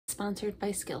sponsored by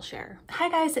Skillshare. Hi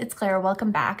guys, it's Claire. Welcome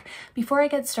back. Before I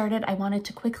get started, I wanted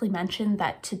to quickly mention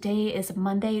that today is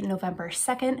Monday, November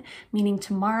 2nd, meaning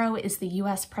tomorrow is the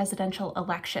US presidential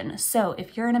election. So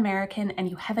if you're an American and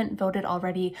you haven't voted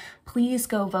already, please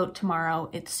go vote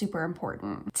tomorrow. It's super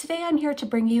important. Today I'm here to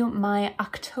bring you my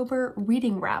October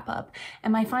reading wrap-up.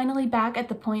 Am I finally back at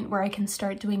the point where I can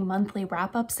start doing monthly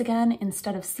wrap-ups again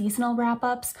instead of seasonal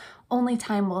wrap-ups? Only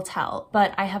time will tell,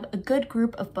 but I have a good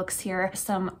group of books here,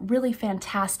 some really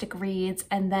fantastic reads,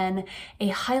 and then a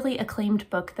highly acclaimed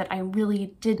book that I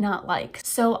really did not like.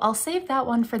 So I'll save that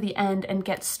one for the end and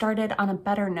get started on a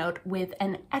better note with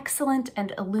an excellent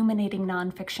and illuminating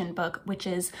nonfiction book, which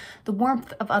is The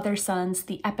Warmth of Other Suns,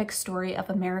 The Epic Story of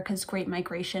America's Great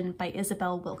Migration by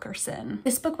Isabel Wilkerson.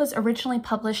 This book was originally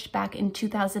published back in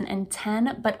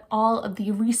 2010, but all of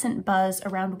the recent buzz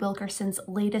around Wilkerson's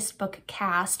latest book,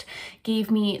 Cast, gave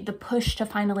me the push to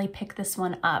finally pick this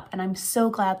one up, and I'm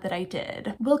so glad that I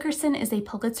did. Wilkerson is a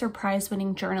Pulitzer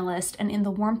Prize-winning journalist, and in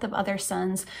The Warmth of Other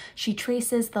Suns, she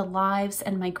traces the lives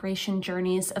and migration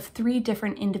journeys of three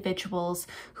different individuals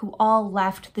who all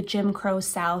left the Jim Crow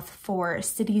South for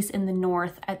cities in the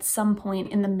North at some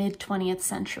point in the mid-20th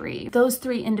century. Those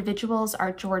three individuals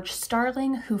are George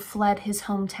Starling, who fled his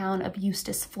hometown of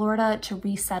Eustis, Florida to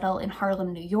resettle in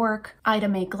Harlem, New York; Ida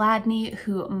Mae Gladney,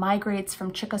 who migrates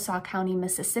from Chickasaw County,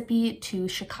 Mississippi to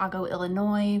Chicago,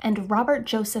 Illinois; and Robert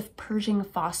Joseph Pershing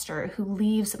Foster, who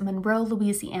leaves Monroe,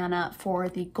 Louisiana for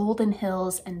the Golden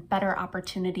Hills and better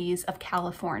opportunities of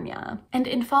California. And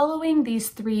in following these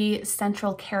three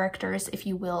central characters, if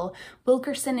you will,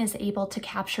 Wilkerson is able to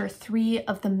capture three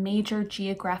of the major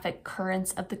geographic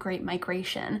currents of the Great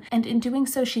Migration. And in doing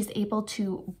so, she's able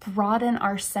to broaden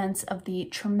our sense of the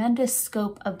tremendous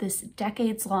scope of this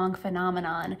decades-long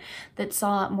phenomenon that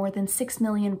saw more than 6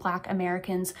 million Black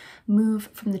Americans move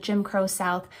from the Jim Crow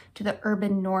South to the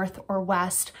urban North or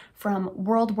West from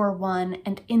World War I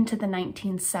and into the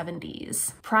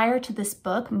 1970s. Prior to this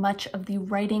book, much of the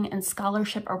writing and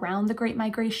scholarship around the Great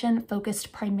Migration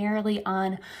focused primarily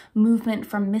on movement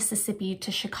from Mississippi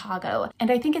to Chicago. And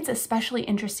I think it's especially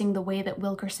interesting the way that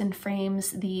Wilkerson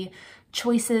frames the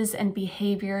choices and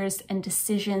behaviors and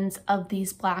decisions of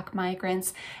these Black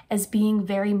migrants as being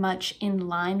very much in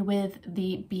line with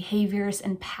the behaviors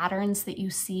and patterns that you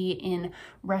see in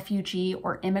refugee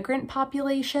or immigrant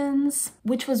populations,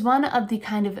 which was one of the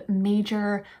kind of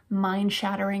major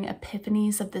mind-shattering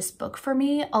epiphanies of this book for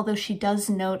me, although she does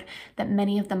note that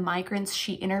many of the migrants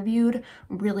she interviewed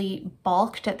really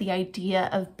balked at the idea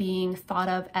of being thought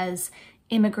of as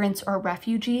immigrants or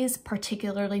refugees,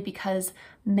 particularly because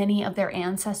many of their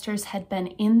ancestors had been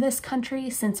in this country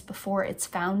since before its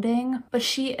founding. But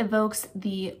she evokes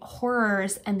the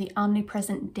horrors and the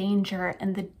omnipresent danger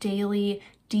and the daily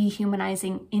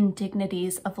dehumanizing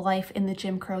indignities of life in the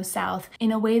Jim Crow South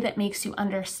in a way that makes you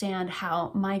understand how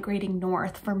migrating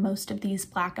north for most of these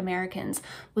Black Americans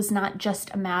was not just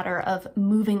a matter of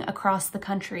moving across the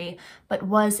country, but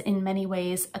was in many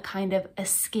ways a kind of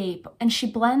escape. And she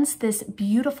blends this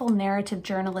beautiful narrative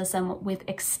journalism with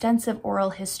extensive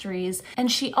oral histories.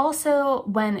 And she also,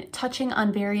 when touching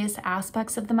on various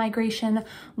aspects of the migration,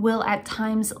 will at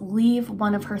times leave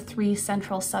one of her three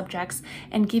central subjects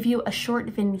and give you a short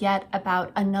vignette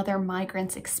about another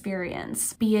migrant's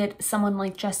experience, be it someone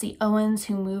like Jesse Owens,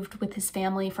 who moved with his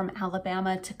family from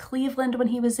Alabama to Cleveland when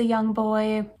he was a young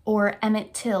boy, or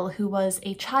Emmett Till, who was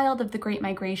a child of the Great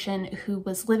Migration who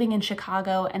was living in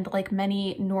Chicago and, like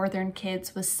many northern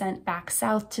kids, was sent back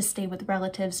south to stay with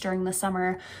relatives during the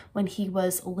summer when he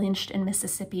was lynched in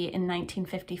Mississippi in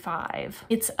 1955.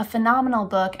 It's a phenomenal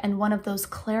book and one of those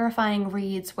clarifying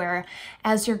reads where,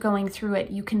 as you're going through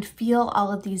it, you can feel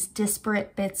all of these disparate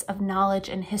bits of knowledge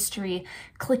and history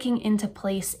clicking into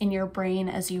place in your brain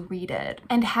as you read it.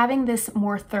 And having this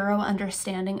more thorough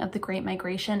understanding of the Great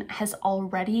Migration has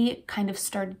already kind of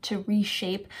started to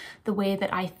reshape the way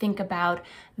that I think about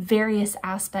various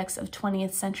aspects of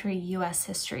 20th century US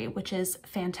history, which is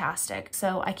fantastic.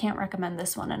 So I can't recommend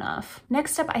this one enough.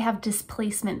 Next up, I have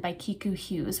Displacement by Kiku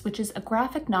Hughes, which is a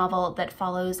graphic novel that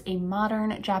follows a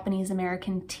modern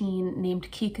Japanese-American teen named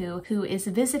Kiku who is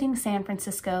visiting San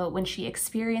Francisco when she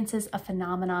experiences a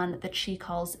phenomenon that she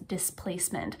calls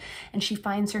displacement, and she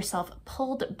finds herself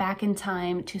pulled back in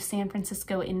time to San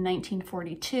Francisco in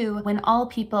 1942 when all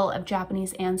people of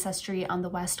Japanese ancestry on the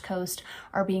West Coast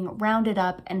are being rounded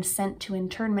up and sent to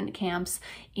internment camps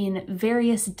in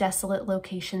various desolate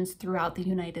locations throughout the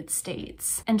United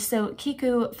States. And so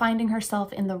Kiku, finding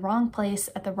herself in the wrong place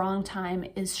at the wrong time,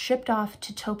 is shipped off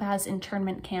to Topaz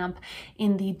internment camp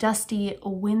in the dusty,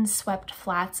 windswept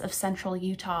flats of central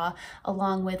Utah,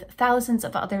 along with thousands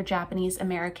of other Japanese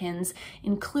Americans,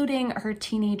 including her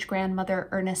teenage grandmother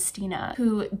Ernestina,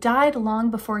 who died long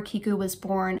before Kiku was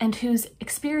born and whose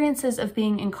experiences of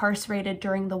being incarcerated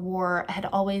during the war had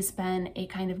always been a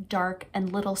kind of dark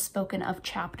and little spoken of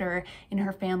chapter in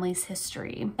her family's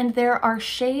history. And there are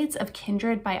shades of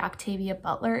kindred by Octavia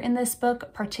Butler in this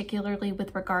book, particularly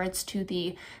with regards to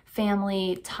the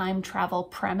family time travel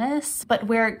premise, but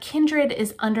where kindred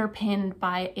is underpinned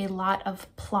by a lot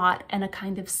of plot and a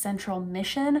kind of central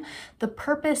mission, the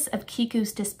purpose of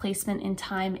Kiku's displacement in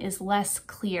time is less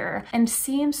clear and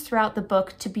seems throughout the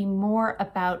book to be more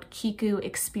about Kiku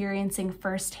experiencing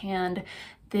firsthand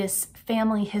this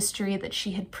family history that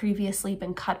she had previously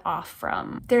been cut off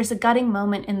from. There's a gutting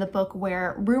moment in the book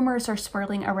where rumors are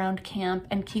swirling around camp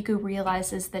and Kiku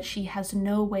realizes that she has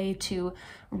no way to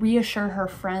reassure her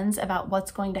friends about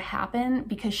what's going to happen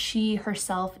because she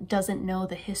herself doesn't know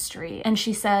the history. And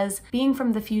she says, "Being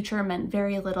from the future meant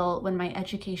very little when my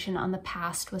education on the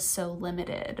past was so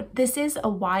limited." This is a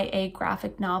YA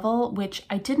graphic novel, which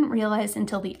I didn't realize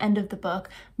until the end of the book.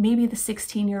 Maybe the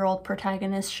 16-year-old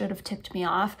protagonist should have tipped me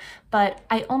off, but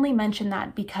I only mention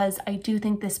that because I do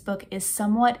think this book is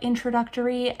somewhat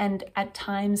introductory and at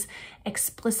times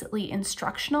explicitly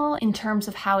instructional in terms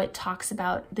of how it talks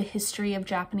about the history of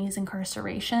Japanese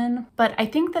incarceration. But I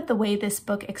think that the way this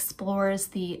book explores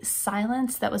the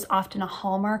silence that was often a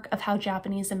hallmark of how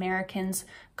Japanese Americans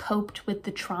coped with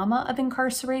the trauma of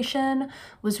incarceration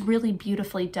was really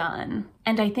beautifully done.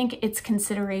 And I think its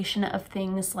consideration of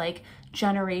things like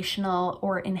generational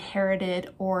or inherited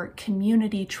or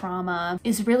community trauma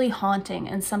is really haunting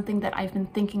and something that I've been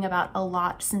thinking about a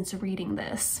lot since reading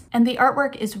this. And the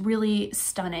artwork is really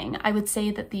stunning. I would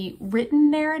say that the written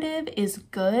narrative is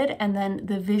good, and then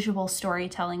the visual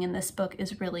storytelling in this book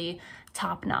is really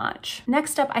top-notch.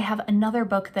 Next up, I have another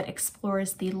book that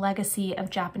explores the legacy of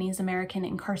Japanese American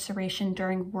incarceration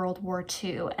during World War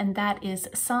II, and that is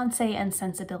SANSEI and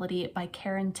Sensibility by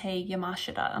Ferrante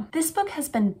Yamashita. This book has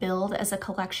been billed as a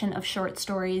collection of short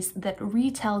stories that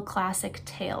retell classic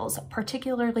tales,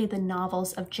 particularly the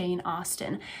novels of Jane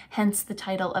Austen, hence the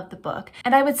title of the book.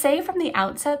 And I would say from the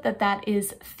outset that that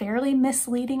is fairly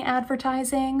misleading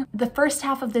advertising. The first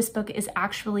half of this book is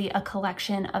actually a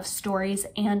collection of stories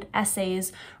and essays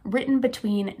written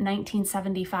between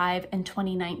 1975 and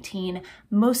 2019,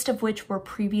 most of which were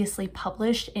previously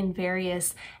published in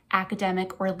various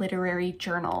academic or literary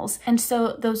journals. And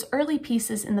so those early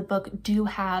pieces in the book do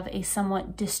have a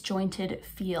somewhat disjointed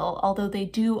feel, although they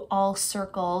do all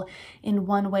circle in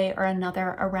one way or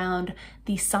another around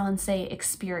the Sansei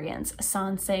experience,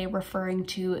 Sansei referring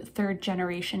to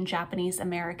third-generation Japanese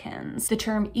Americans. The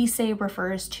term Issei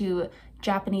refers to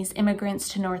Japanese immigrants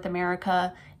to North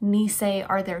America, Nisei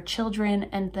are their children,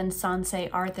 and then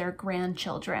Sansei are their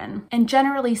grandchildren. And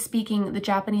generally speaking, the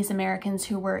Japanese Americans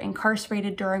who were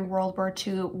incarcerated during World War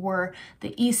II were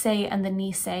the Issei and the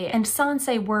Nisei, and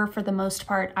Sansei were, for the most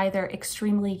part, either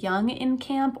extremely young in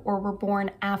camp or were born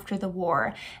after the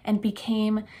war and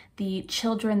became the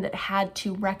children that had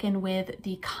to reckon with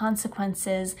the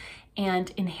consequences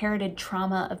and inherited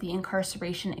trauma of the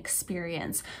incarceration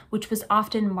experience, which was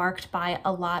often marked by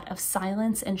a lot of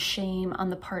silence and shame on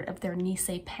the part of their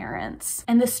Nisei parents.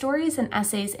 And the stories and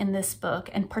essays in this book,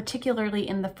 and particularly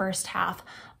in the first half,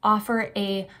 offer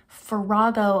a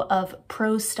farrago of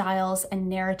prose styles and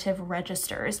narrative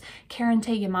registers.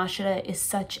 Ferrante Yamashita is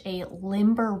such a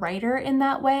limber writer in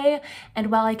that way, and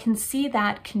while I can see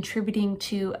that contributing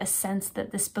to a sense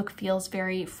that this book feels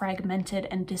very fragmented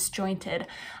and disjointed,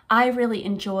 I really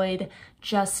enjoyed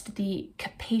just the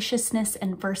capaciousness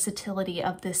and versatility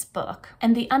of this book,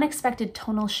 and the unexpected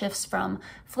tonal shifts from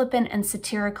flippant and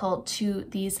satirical to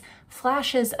these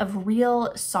flashes of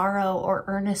real sorrow or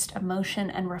earnest emotion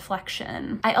and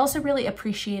reflection. I also really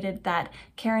appreciated that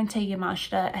Ferrante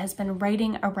Yamashita has been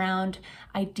writing around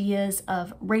ideas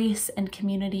of race and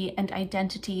community and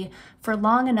identity for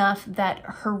long enough that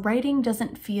her writing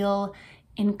doesn't feel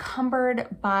encumbered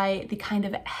by the kind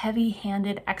of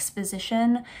heavy-handed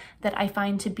exposition that I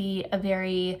find to be a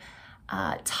very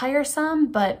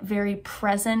tiresome but very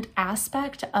present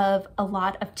aspect of a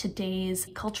lot of today's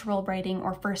cultural writing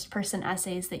or first-person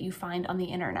essays that you find on the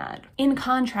internet. In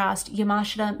contrast,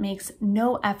 Yamashita makes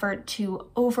no effort to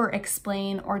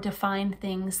over-explain or define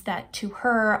things that to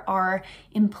her are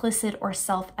implicit or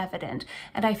self-evident,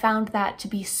 and I found that to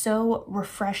be so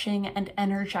refreshing and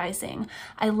energizing.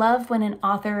 I love when an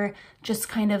author just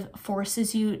kind of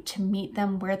forces you to meet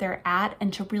them where they're at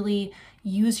and to really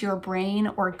use your brain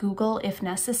or Google if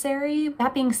necessary.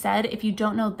 That being said, if you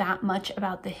don't know that much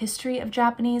about the history of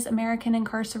Japanese American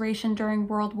incarceration during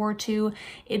World War II,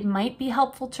 it might be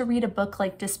helpful to read a book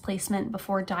like Displacement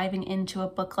before diving into a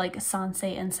book like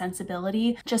SANSEI and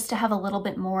Sensibility, just to have a little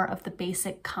bit more of the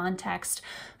basic context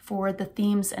for the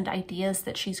themes and ideas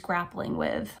that she's grappling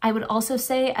with. I would also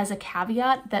say as a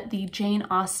caveat that the Jane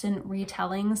Austen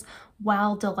retellings,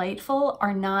 while delightful,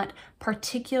 are not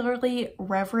particularly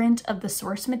reverent of the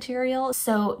source material,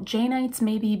 so Janeites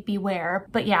maybe beware.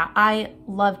 But yeah, I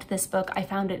loved this book. I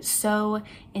found it so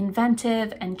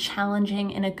inventive and challenging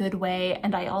in a good way,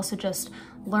 and I also just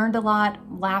learned a lot,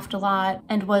 laughed a lot,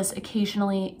 and was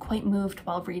occasionally quite moved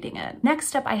while reading it.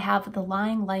 Next up, I have The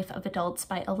Lying Life of Adults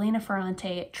by Elena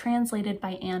Ferrante, translated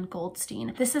by Anne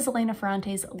Goldstein. This is Elena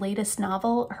Ferrante's latest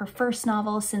novel, her first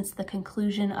novel since the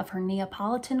conclusion of her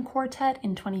Neapolitan Quartet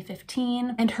in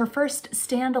 2015, and her first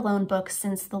standalone book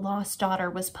since The Lost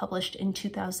Daughter was published in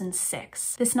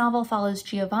 2006. This novel follows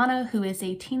Giovanna, who is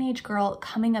a teenage girl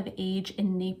coming of age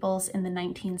in Naples in the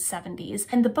 1970s,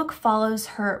 and the book follows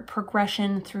her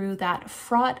progression through that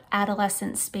fraught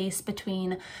adolescent space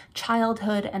between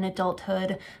childhood and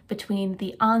adulthood, between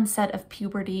the onset of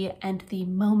puberty and the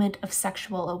moment of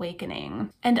sexual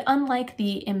awakening. And unlike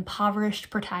the impoverished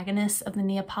protagonists of the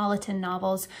Neapolitan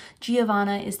novels,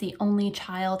 Giovanna is the only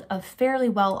child of fairly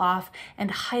well-off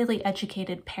and highly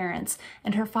educated parents,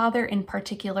 and her father in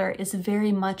particular is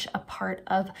very much a part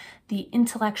of the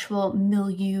intellectual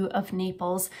milieu of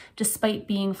Naples, despite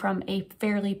being from a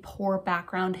fairly poor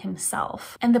background himself.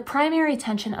 And the primary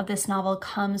tension of this novel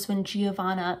comes when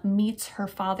Giovanna meets her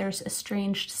father's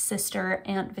estranged sister,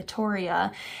 Aunt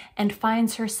Vittoria, and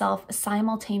finds herself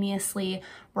simultaneously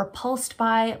repulsed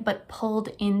by but pulled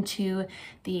into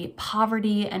the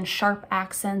poverty and sharp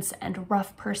accents and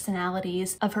rough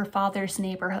personalities of her father's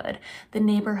neighborhood, the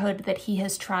neighborhood that he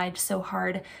has tried so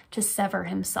hard to sever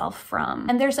himself from.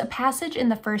 And there's a passage in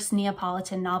the first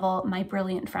Neapolitan novel, My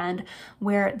Brilliant Friend,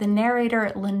 where the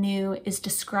narrator Lanu is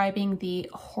describing the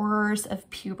horrors of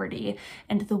puberty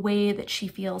and the way that she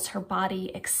feels her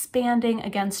body expanding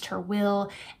against her will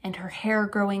and her hair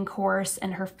growing coarse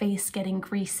and her face getting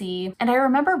greasy. And I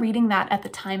remember reading that at the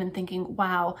time and thinking,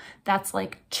 wow, that's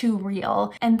like too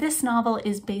real. And this novel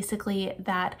is basically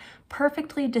that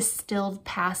perfectly distilled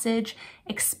passage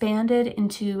expanded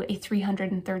into a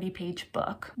 330-page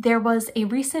book. There was a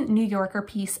recent New Yorker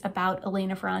piece about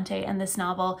Elena Ferrante and this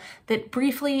novel that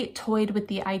briefly toyed with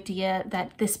the idea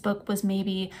that this book was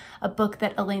maybe a book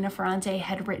that Elena Ferrante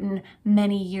had written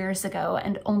many years ago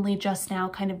and only just now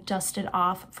kind of dusted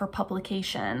off for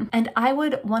publication. And I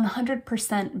would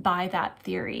 100% buy that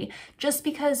theory, just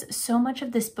because so much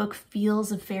of this book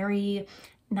feels very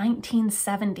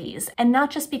 1970s, and not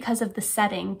just because of the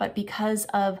setting, but because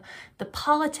of the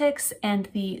politics and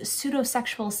the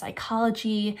pseudo-sexual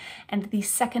psychology and the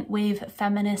second wave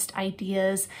feminist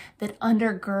ideas that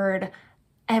undergird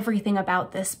everything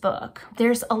about this book.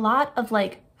 There's a lot of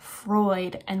like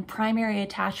Freud and primary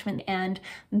attachment and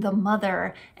the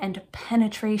mother and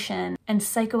penetration and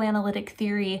psychoanalytic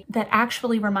theory that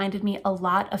actually reminded me a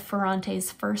lot of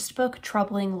Ferrante's first book,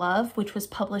 Troubling Love, which was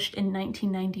published in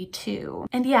 1992.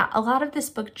 And yeah, a lot of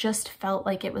this book just felt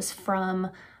like it was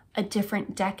from a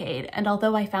different decade. And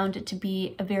although I found it to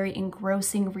be a very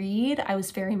engrossing read, I was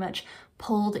very much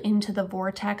pulled into the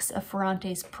vortex of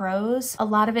Ferrante's prose. A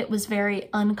lot of it was very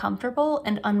uncomfortable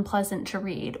and unpleasant to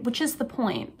read, which is the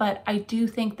point, but I do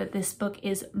think that this book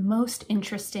is most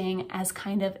interesting as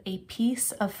kind of a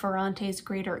piece of Ferrante's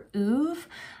greater oeuvre.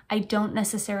 I don't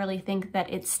necessarily think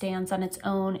that it stands on its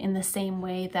own in the same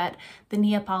way that the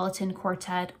Neapolitan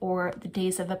Quartet or The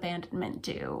Days of Abandonment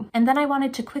do. And then I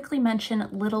wanted to quickly mention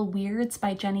Little Weirds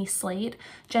by Jenny Slate.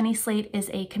 Jenny Slate is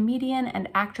a comedian and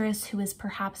actress who is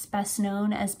perhaps best known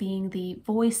known as being the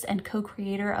voice and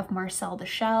co-creator of Marcel the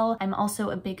Shell. I'm also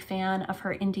a big fan of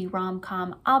her indie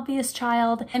rom-com Obvious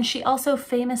Child, and she also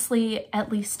famously,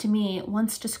 at least to me,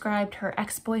 once described her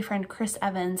ex-boyfriend Chris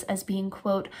Evans as being,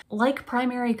 quote, like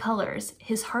primary colors,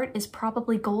 his heart is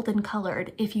probably golden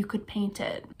colored if you could paint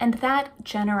it. And that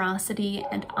generosity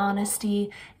and honesty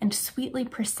and sweetly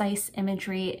precise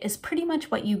imagery is pretty much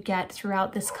what you get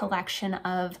throughout this collection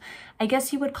of, I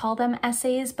guess you would call them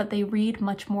essays, but they read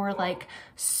much more like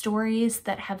stories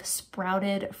that have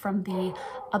sprouted from the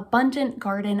abundant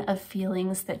garden of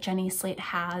feelings that Jenny Slate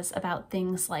has about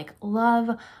things like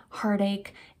love,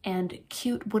 heartache, and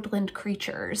cute woodland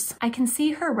creatures. I can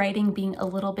see her writing being a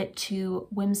little bit too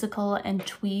whimsical and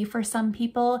twee for some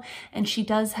people, and she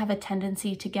does have a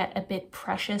tendency to get a bit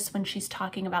precious when she's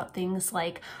talking about things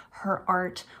like her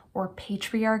art or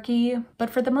patriarchy.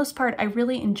 But for the most part, I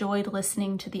really enjoyed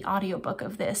listening to the audiobook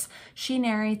of this. She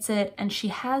narrates it, and she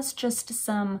has just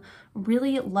some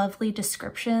really lovely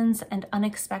descriptions and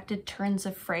unexpected turns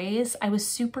of phrase. I was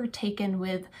super taken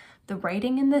with the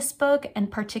writing in this book,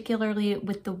 and particularly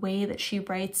with the way that she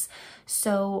writes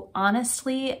so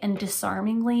honestly and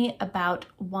disarmingly about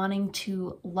wanting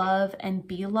to love and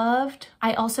be loved.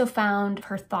 I also found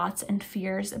her thoughts and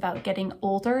fears about getting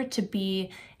older to be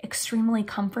extremely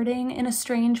comforting in a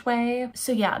strange way.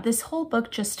 So yeah, this whole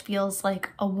book just feels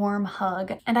like a warm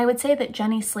hug. And I would say that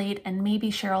Jenny Slate and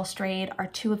maybe Cheryl Strayed are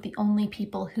two of the only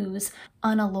people whose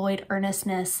unalloyed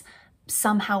earnestness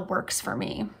somehow works for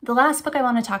me. The last book I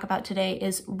want to talk about today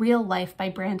is Real Life by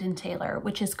Brandon Taylor,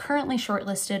 which is currently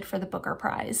shortlisted for the Booker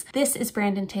Prize. This is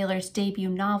Brandon Taylor's debut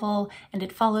novel, and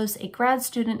it follows a grad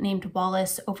student named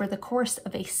Wallace over the course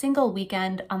of a single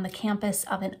weekend on the campus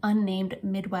of an unnamed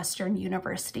Midwestern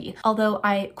university. Although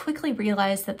I quickly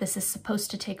realized that this is supposed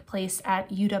to take place at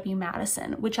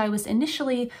UW-Madison, which I was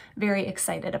initially very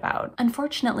excited about.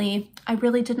 Unfortunately, I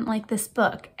really didn't like this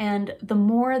book, and the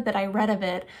more that I read of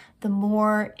it, the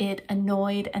more it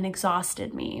annoyed and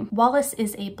exhausted me. Wallace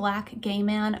is a Black gay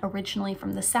man originally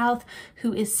from the South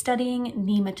who is studying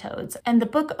nematodes, and the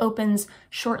book opens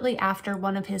shortly after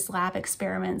one of his lab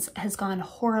experiments has gone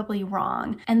horribly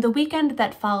wrong, and the weekend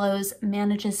that follows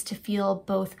manages to feel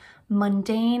both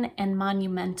mundane and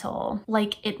monumental,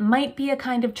 like it might be a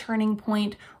kind of turning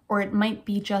point, or it might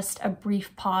be just a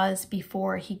brief pause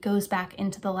before he goes back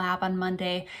into the lab on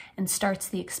Monday and starts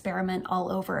the experiment all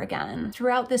over again.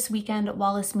 Throughout this weekend,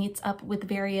 Wallace meets up with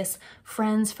various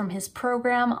friends from his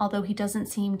program, although he doesn't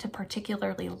seem to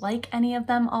particularly like any of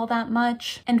them all that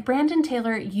much. And Brandon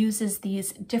Taylor uses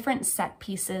these different set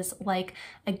pieces, like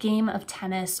a game of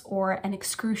tennis or an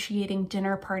excruciating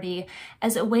dinner party,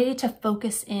 as a way to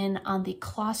focus in on the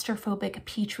claustrophobic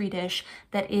petri dish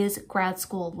that is grad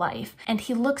school life. And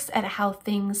he looks at how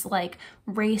things like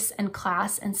race and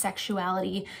class and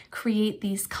sexuality create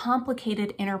these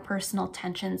complicated interpersonal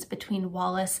tensions between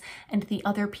Wallace and the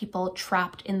other people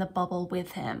trapped in the bubble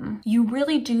with him. You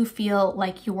really do feel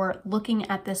like you're looking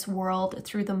at this world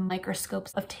through the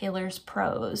microscopes of Taylor's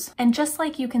prose. And just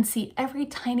like you can see every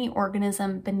tiny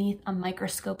organism beneath a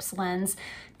microscope's lens,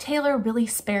 Taylor really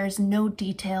spares no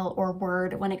detail or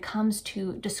word when it comes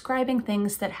to describing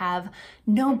things that have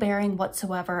no bearing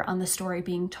whatsoever on the story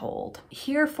being told.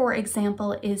 Here, for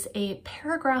example, is a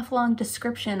paragraph-long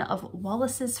description of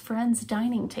Wallace's friend's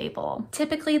dining table.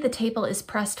 Typically, the table is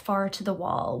pressed far to the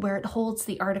wall, where it holds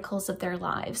the articles of their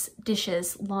lives: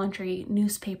 dishes, laundry,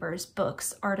 newspapers,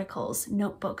 books, articles,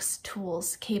 notebooks,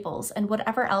 tools, cables, and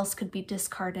whatever else could be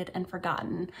discarded and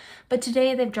forgotten. But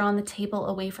today, they've drawn the table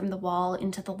away from the wall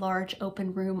into the large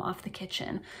open room off the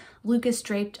kitchen. Lucas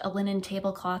draped a linen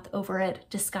tablecloth over it,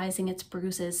 disguising its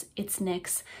bruises, its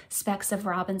nicks, specks of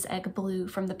robin's egg blue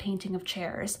from the painting of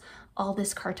chairs. All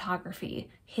this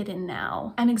cartography, hidden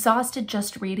now. I'm exhausted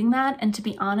just reading that, and to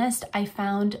be honest, I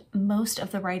found most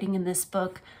of the writing in this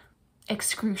book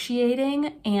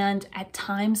excruciating and at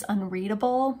times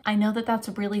unreadable. I know that that's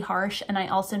really harsh, and I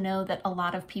also know that a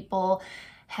lot of people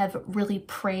have really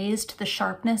praised the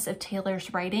sharpness of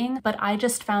Taylor's writing, but I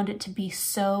just found it to be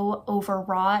so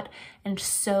overwrought and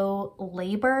so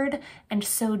labored and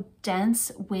so dense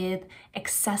with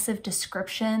excessive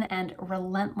description and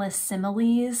relentless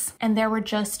similes. And there were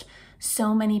just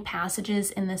so many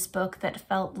passages in this book that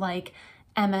felt like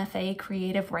MFA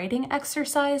creative writing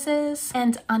exercises.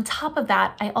 And on top of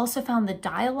that, I also found the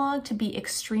dialogue to be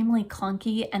extremely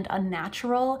clunky and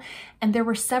unnatural. And there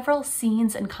were several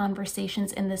scenes and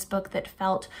conversations in this book that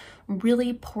felt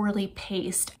really poorly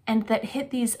paced and that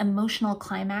hit these emotional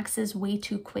climaxes way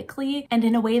too quickly and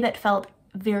in a way that felt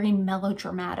very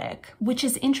melodramatic, which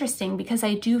is interesting because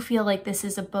I do feel like this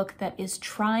is a book that is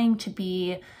trying to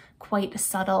be quite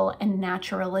subtle and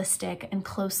naturalistic and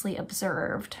closely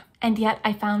observed. And yet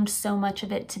I found so much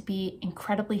of it to be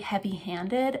incredibly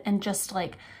heavy-handed and just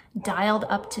like dialed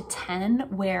up to 10,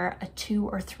 where a 2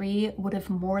 or 3 would have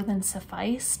more than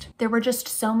sufficed. There were just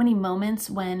so many moments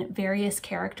when various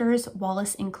characters,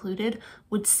 Wallace included,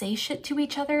 would say shit to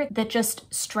each other that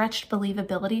just stretched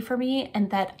believability for me, and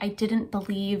that I didn't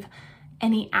believe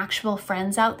any actual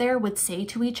friends out there would say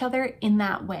to each other in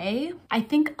that way. I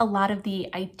think a lot of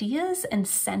the ideas and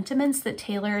sentiments that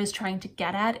Taylor is trying to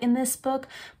get at in this book,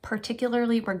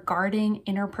 particularly regarding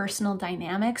interpersonal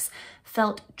dynamics,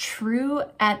 felt true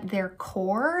at their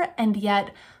core, and yet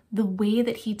the way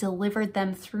that he delivered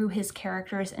them through his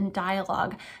characters and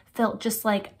dialogue felt just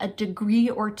like a degree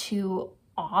or two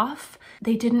off.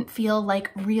 They didn't feel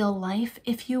like real life,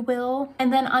 if you will.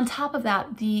 And then on top of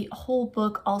that, the whole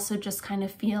book also just kind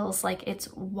of feels like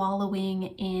it's wallowing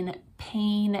in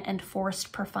pain and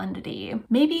forced profundity.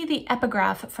 Maybe the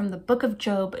epigraph from the Book of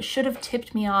Job should have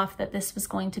tipped me off that this was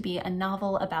going to be a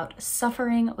novel about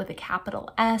suffering with a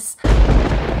capital S.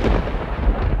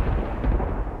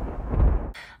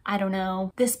 I don't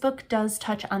know. This book does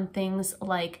touch on things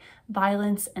like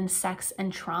violence and sex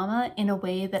and trauma in a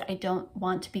way that I don't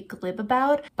want to be glib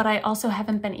about, but I also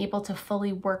haven't been able to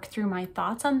fully work through my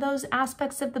thoughts on those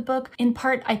aspects of the book, in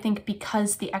part, I think,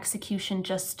 because the execution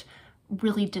just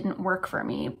really didn't work for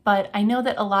me. But I know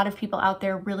that a lot of people out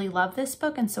there really love this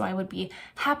book, and so I would be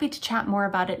happy to chat more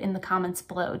about it in the comments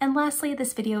below. And lastly,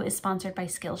 this video is sponsored by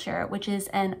Skillshare, which is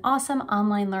an awesome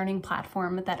online learning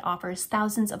platform that offers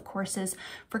thousands of courses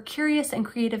for curious and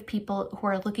creative people who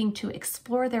are looking to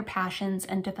explore their passions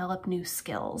and develop new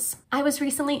skills. I was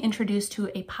recently introduced to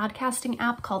a podcasting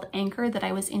app called Anchor that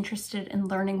I was interested in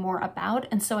learning more about,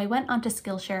 and so I went onto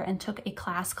Skillshare and took a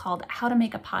class called How to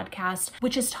Make a Podcast,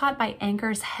 which is taught by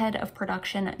Anchor's head of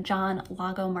production, John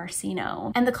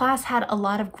Lago-Marcino. And the class had a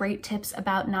lot of great tips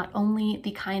about not only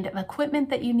the kind of equipment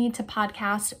that you need to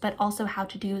podcast, but also how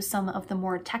to do some of the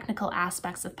more technical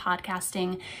aspects of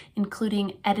podcasting,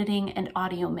 including editing and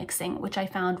audio mixing, which I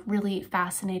found really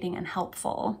fascinating and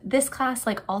helpful. This class,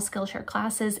 like all Skillshare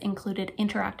classes, included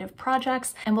interactive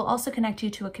projects and will also connect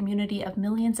you to a community of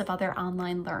millions of other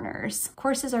online learners.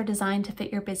 Courses are designed to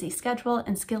fit your busy schedule,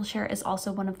 and Skillshare is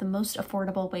also one of the most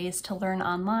affordable ways to learn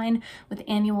online, with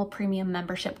annual premium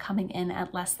membership coming in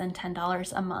at less than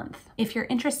 $10 a month. If you're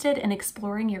interested in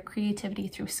exploring your creativity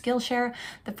through Skillshare,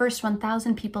 the first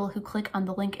 1,000 people who click on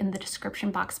the link in the description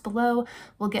box below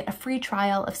will get a free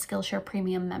trial of Skillshare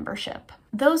Premium membership.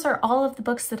 Those are all of the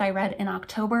books that I read in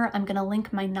October. I'm going to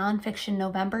link my nonfiction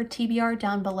November TBR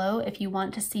down below if you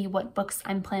want to see what books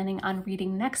I'm planning on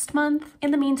reading next month.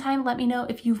 In the meantime, let me know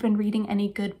if you've been reading any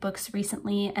good books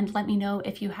recently, and let me know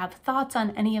if you have thoughts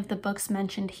on any of the books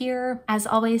mentioned here. As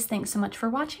always, thanks so much for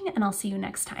watching, and I'll see you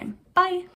next time. Bye!